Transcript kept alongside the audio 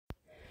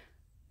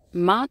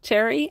Ma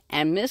Terry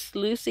and Miss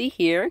Lucy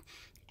here,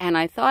 and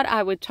I thought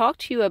I would talk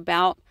to you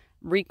about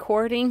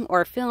recording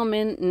or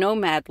filming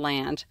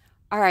Nomadland.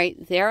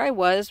 Alright, there I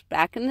was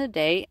back in the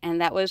day,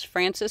 and that was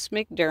Frances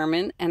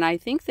McDormand, and I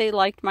think they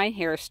liked my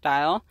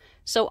hairstyle,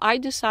 so I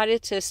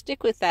decided to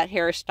stick with that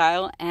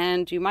hairstyle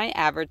and do my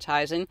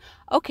advertising.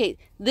 Okay,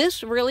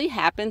 this really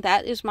happened.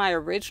 That is my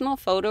original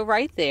photo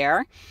right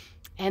there.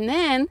 And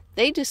then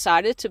they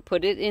decided to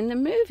put it in the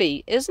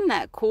movie. Isn't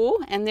that cool?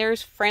 And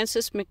there's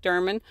Frances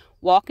McDormand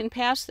walking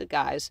past the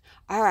guys.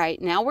 All right,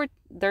 now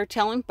they're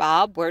telling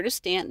Bob where to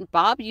stand.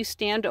 Bob, you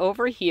stand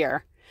over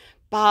here.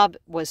 Bob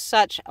was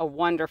such a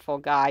wonderful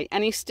guy,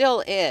 and he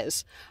still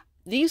is.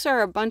 These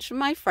are a bunch of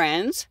my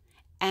friends,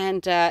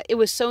 and it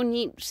was so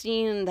neat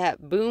seeing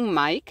that boom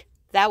mic.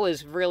 That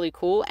was really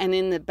cool. And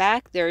in the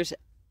back, there's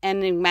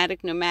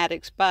Enigmatic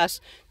Nomadic's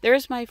bus.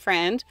 There's my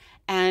friend,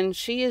 and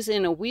she is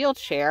in a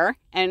wheelchair,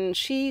 and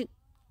she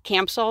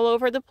camps all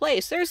over the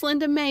place. There's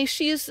Linda May.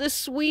 She is the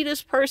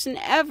sweetest person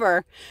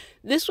ever.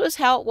 This was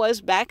how it was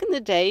back in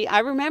the day. I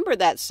remember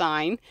that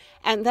sign,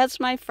 and that's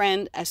my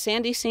friend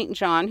Sandy St.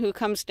 John, who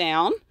comes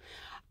down.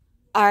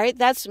 All right,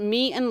 that's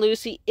me and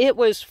Lucy. It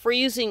was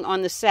freezing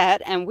on the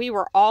set, and we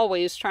were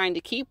always trying to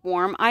keep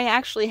warm. I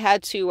actually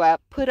had to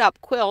put up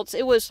quilts.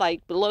 It was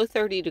like below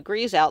 30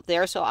 degrees out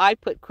there, so I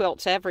put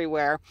quilts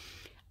everywhere.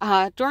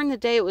 During the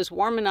day, it was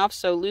warm enough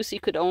so Lucy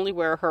could only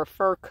wear her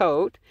fur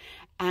coat.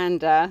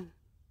 And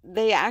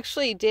they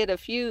actually did a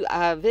few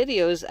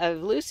videos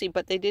of Lucy,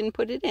 but they didn't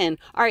put it in.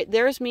 All right,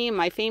 there's me in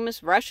my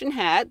famous Russian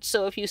hat.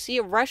 So if you see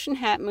a Russian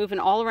hat moving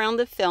all around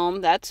the film,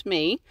 that's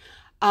me.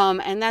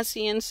 And that's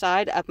the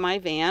inside of my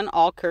van,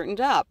 all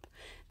curtained up.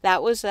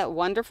 That was that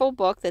wonderful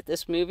book that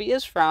this movie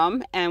is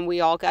from, and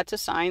we all got to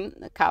sign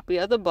a copy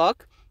of the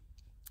book.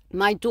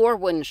 My door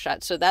wouldn't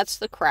shut, so that's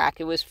the crack.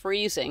 It was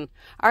freezing.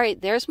 All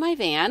right, there's my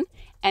van,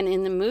 and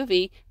in the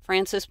movie,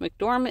 Frances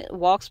McDormand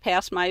walks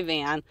past my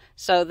van,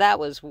 so that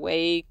was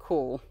way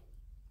cool.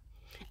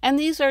 And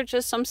these are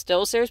just some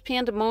stills. There's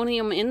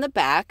pandemonium in the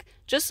back,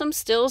 just some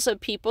stills of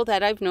people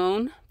that I've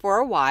known for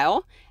a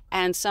while,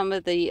 and some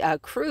of the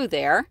crew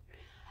there.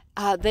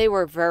 They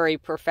were very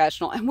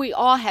professional, and we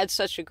all had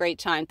such a great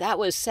time. That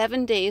was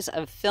 7 days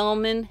of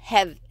filming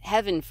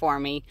heaven for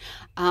me.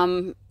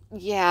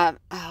 Yeah,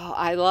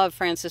 I love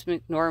Frances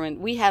McDormand.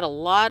 We had a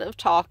lot of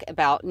talk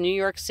about New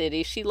York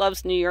City. She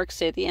loves New York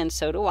City, and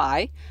so do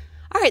I.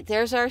 All right,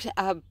 there's our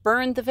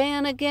Burn the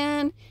Van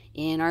again,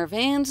 in our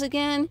vans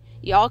again.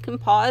 Y'all can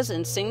pause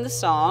and sing the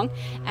song.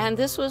 And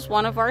this was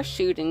one of our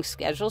shooting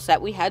schedules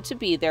that we had to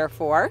be there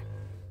for.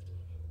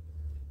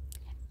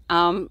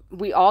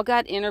 We all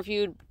got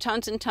interviewed,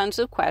 tons and tons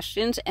of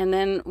questions, and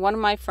then one of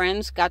my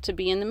friends got to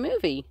be in the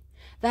movie.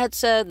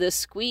 That's the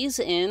Squeeze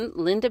In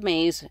Linda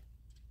May's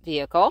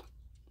vehicle.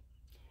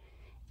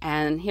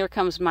 And here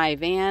comes my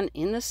van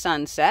in the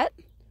sunset.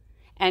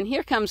 And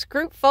here comes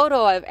group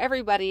photo of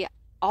everybody,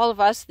 all of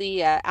us,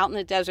 the Out in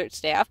the Desert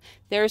staff.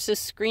 There's the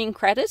screen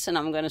credits, and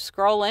I'm going to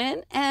scroll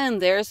in, and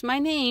there's my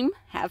name.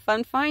 Have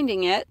fun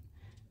finding it.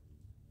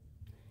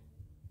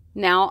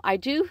 Now, I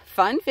do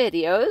fun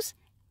videos.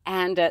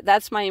 And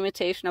that's my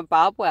imitation of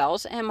Bob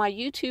Wells. And my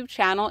YouTube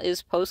channel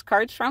is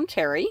Postcards from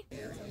Terry.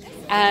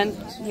 And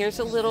here's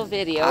a little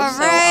video. All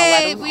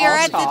right, we are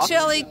at the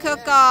chili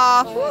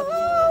cook-off.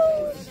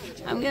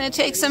 I'm going to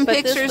take some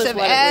pictures of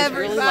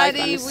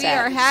everybody. We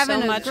are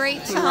having a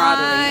great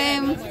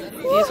time.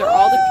 These are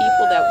all the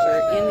people that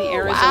were in the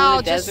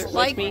Arizona desert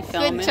with me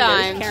filming. Good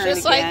times,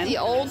 just like the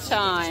old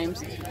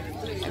times.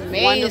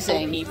 Amazing.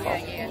 Wonderful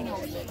people.